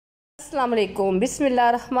अस्सलाम वालेकुम,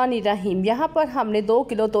 बिस्मिल्लाहिर्रहमानिर्रहीम। यहाँ पर हमने 2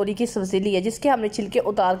 किलो तोरी की सब्ज़ी ली है, जिसके हमने छिलके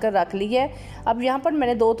उतार कर रख ली है। अब यहाँ पर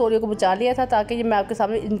मैंने 2 तोरियों को बचा लिया था ताकि मैं आपके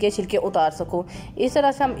सामने इनके छिलके उतार सकूँ। इस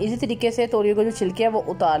तरह से हम इजी तरीके से तोरियों को जो छिलके हैं वो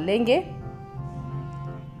उतार लेंगे।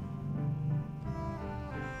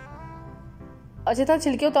 अच्छी तरह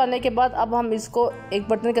छिलके उतारने के बाद अब हम इसको एक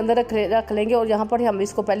बर्तन के अंदर रख लेंगे और यहाँ पर हम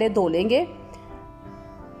इसको पहले धो लेंगे।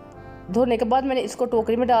 धोने के बाद मैंने इसको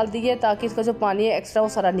टोकरी में डाल दी है ताकि इसका जो पानी है एक्स्ट्रा वो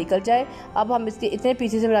सारा निकल जाए। अब हम इसके इतने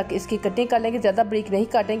पीसेस में रख के इसकी कटिंग कर लेंगे, ज़्यादा बारीक नहीं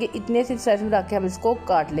काटेंगे, इतने सी साइज में रख के हम इसको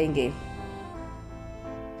काट लेंगे।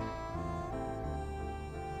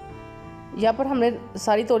 यहाँ पर हमने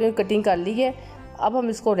सारी तोरियों की कटिंग कर ली है। अब हम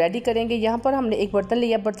इसको रेडी करेंगे। यहाँ पर हमने एक बर्तन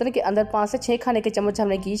लिया, बर्तन के अंदर 5 से 6 खाने के चम्मच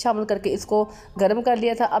हमने घी शामिल करके इसको गर्म कर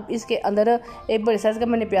लिया था। अब इसके अंदर एक बड़े साइज़ का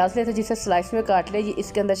मैंने प्याज लिया था जिसे स्लाइस में काट लिया, ये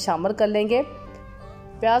इसके अंदर शामिल कर लेंगे।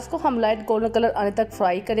 प्याज को हम लाइट गोल्डन कलर आने तक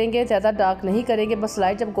फ्राई करेंगे, ज़्यादा डार्क नहीं करेंगे, बस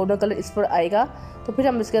लाइट जब गोल्डन कलर इस पर आएगा तो फिर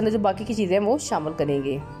हम इसके अंदर जो बाकी की चीज़ें हैं वो शामिल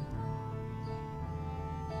करेंगे।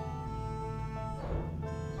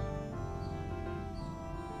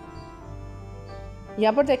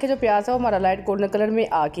 यहाँ पर देखें जो प्याज है वो हमारा लाइट गोल्डन कलर में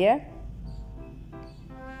आ गया है।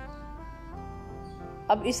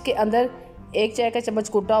 अब इसके अंदर 1 चाय का चम्मच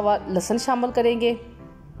कूटा हुआ लहसुन शामिल करेंगे।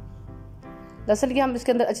 लहसुन की हम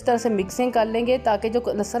इसके अंदर अच्छी तरह से मिक्सिंग कर लेंगे ताकि जो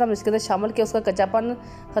लहसुन हम इसके अंदर शामिल किया उसका कच्चापन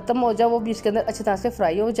ख़त्म हो जाए, वो भी इसके अंदर अच्छी तरह से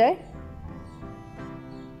फ्राई हो जाए।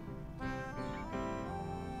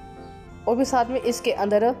 और भी साथ में इसके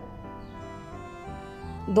अंदर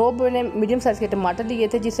 2 मैंने मीडियम साइज़ के टमाटर लिए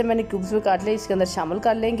थे जिसे मैंने क्यूब्स में काट लिया, इसके अंदर शामिल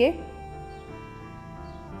कर लेंगे।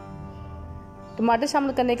 टमाटर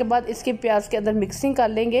शामिल करने के बाद इसके प्याज के अंदर मिक्सिंग कर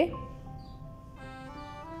लेंगे।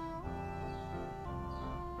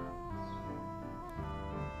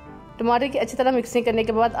 टमाटर की अच्छी तरह मिक्सिंग करने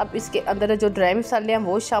के बाद अब इसके अंदर जो ड्राई मसाले हैं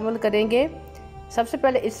वो शामिल करेंगे। सबसे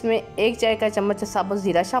पहले इसमें 1 चाय का चम्मच साबुत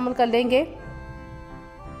ज़ीरा शामिल कर लेंगे।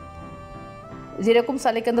 ज़ीरे को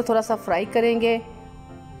मसाले के अंदर थोड़ा सा फ्राई करेंगे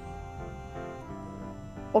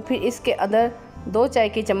और फिर इसके अंदर 2 चाय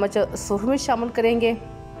की चम्मच सूरज मिर्च शामिल करेंगे।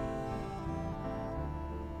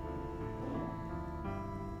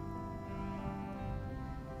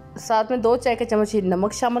 साथ में 2 चाय के चम्मच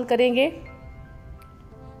नमक शामिल करेंगे।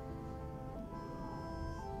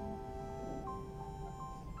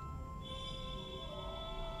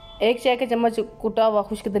 एक चाय का चम्मच कुटा हुआ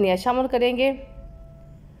खुश्क धनिया शामिल करेंगे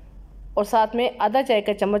और साथ में आधा चाय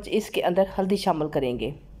का चम्मच इसके अंदर हल्दी शामिल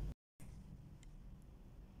करेंगे।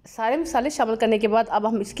 सारे मसाले शामिल करने के बाद अब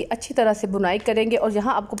हम इसकी अच्छी तरह से बुनाई करेंगे और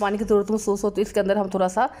यहाँ आपको पानी की ज़रूरत महसूस हो तो इसके अंदर हम थोड़ा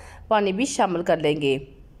सा पानी भी शामिल कर लेंगे।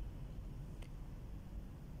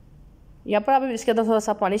 यहाँ पर अब इसके अंदर थोड़ा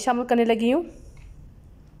सा पानी शामिल करने लगी हूँ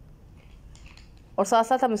और साथ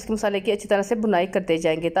साथ हम इसके मसाले की अच्छी तरह से बुनाई करते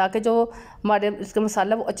जाएंगे ताकि जो हमारे इसका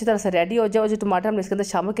मसाला वो अच्छी तरह से रेडी हो जाए और जो टमाटर हमने इसके अंदर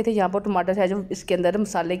शामिल किए थे यहाँ पर टमाटर है जो इसके अंदर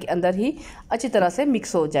मसाले के अंदर ही अच्छी तरह से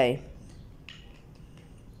मिक्स हो जाए।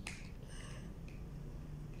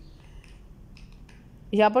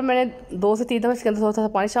 यहाँ पर मैंने 2 से 3 दफ़ा इसके अंदर थोड़ा सा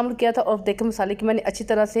पानी शामिल किया था और देखें मसाले की मैंने अच्छी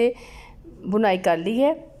तरह से बुनाई कर ली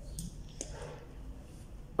है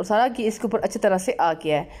और सारा घी इसके ऊपर अच्छी तरह से आ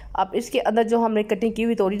गया है। अब इसके अंदर जो हमने कटिंग की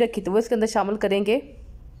हुई तोरी रखी थी वो इसके अंदर शामिल करेंगे।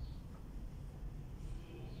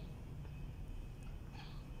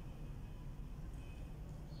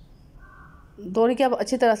 तोरी की अब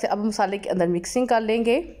अच्छी तरह से अब मसाले के अंदर मिक्सिंग कर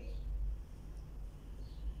लेंगे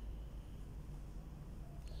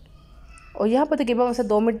और यहाँ पर तकरीबन से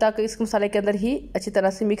 2 मिनट तक इस मसाले के अंदर ही अच्छी तरह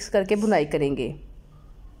से मिक्स करके बुनाई करेंगे।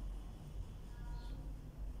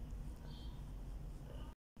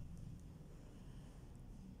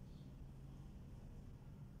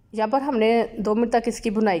 यहाँ पर हमने 2 मिनट तक इसकी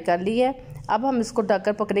बुनाई कर ली है। अब हम इसको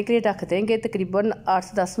ढककर पकने के लिए रख देंगे तकरीबन 8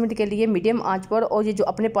 से 10 मिनट के लिए मीडियम आंच पर और ये जो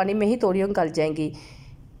अपने पानी में ही तोरियाँ गल जाएंगी।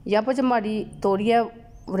 यहाँ पर जो हमारी तोरी है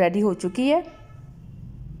वो रेडी हो चुकी है।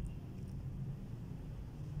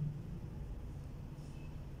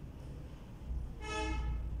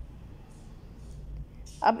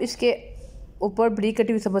 अब इसके ऊपर बड़ी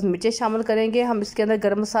कटी हुई सब्ज़ मिर्चें शामिल करेंगे। हम इसके अंदर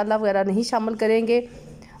गरम मसाला वगैरह नहीं शामिल करेंगे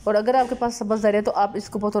और अगर आपके पास सब्ज़ धनिया है तो आप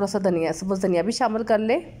इसके ऊपर थोड़ा सा सब्ज़ धनिया भी शामिल कर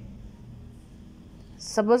लें।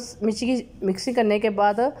 सब्ज़ मिर्ची की मिक्सिंग करने के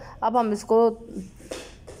बाद अब हम इसको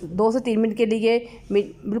 2 से 3 मिनट के लिए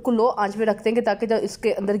बिल्कुल लो आंच पे रख देंगे ताकि जब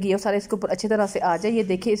इसके अंदर घी सारे इसके ऊपर अच्छी तरह से आ जाए। ये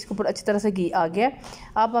देखिए इसके ऊपर अच्छी तरह से घी आ गया।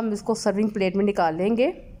 अब हम इसको सर्विंग प्लेट में निकाल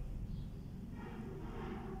लेंगे।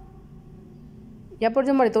 यहाँ पर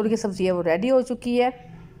जो हमारी तोरी की सब्ज़ी है वो रेडी हो चुकी है।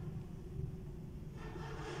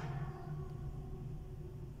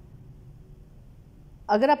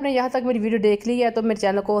 अगर आपने यहाँ तक मेरी वीडियो देख ली है तो मेरे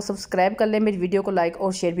चैनल को सब्सक्राइब कर लें, मेरी वीडियो को लाइक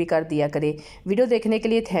और शेयर भी कर दिया करें। वीडियो देखने के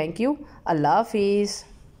लिए थैंक यू। अल्लाह हाफिज़।